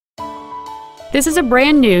This is a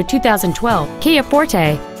brand new 2012 Kia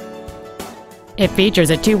Forte. It features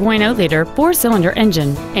a 2.0-liter four-cylinder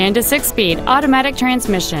engine and a 6-speed automatic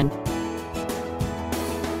transmission.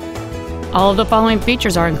 All of the following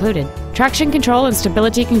features are included: traction control and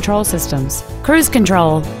stability control systems, cruise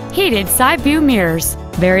control, heated side view mirrors,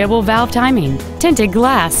 variable valve timing, tinted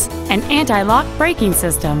glass, an anti-lock braking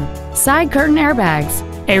system, side curtain airbags,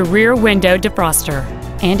 a rear window defroster,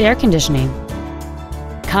 and air conditioning.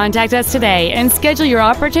 Contact us today and schedule your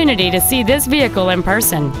opportunity to see this vehicle in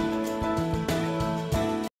person.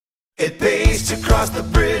 It pays to cross the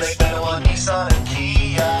bridge. Manawa, Nissan, and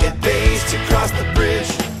Kia. It pays to cross the bridge.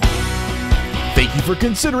 Thank you for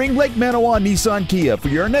considering Lake Manawa Nissan Kia for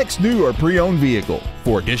your next new or pre-owned vehicle.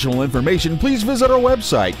 For additional information, please visit our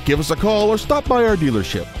website, give us a call, or stop by our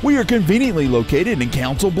dealership. We are conveniently located in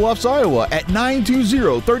Council Bluffs, Iowa at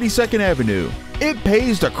 920 32nd Avenue. It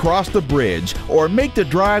pays to cross the bridge or make the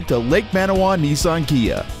drive to Lake Manawa Nissan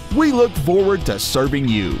Kia. We look forward to serving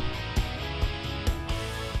you.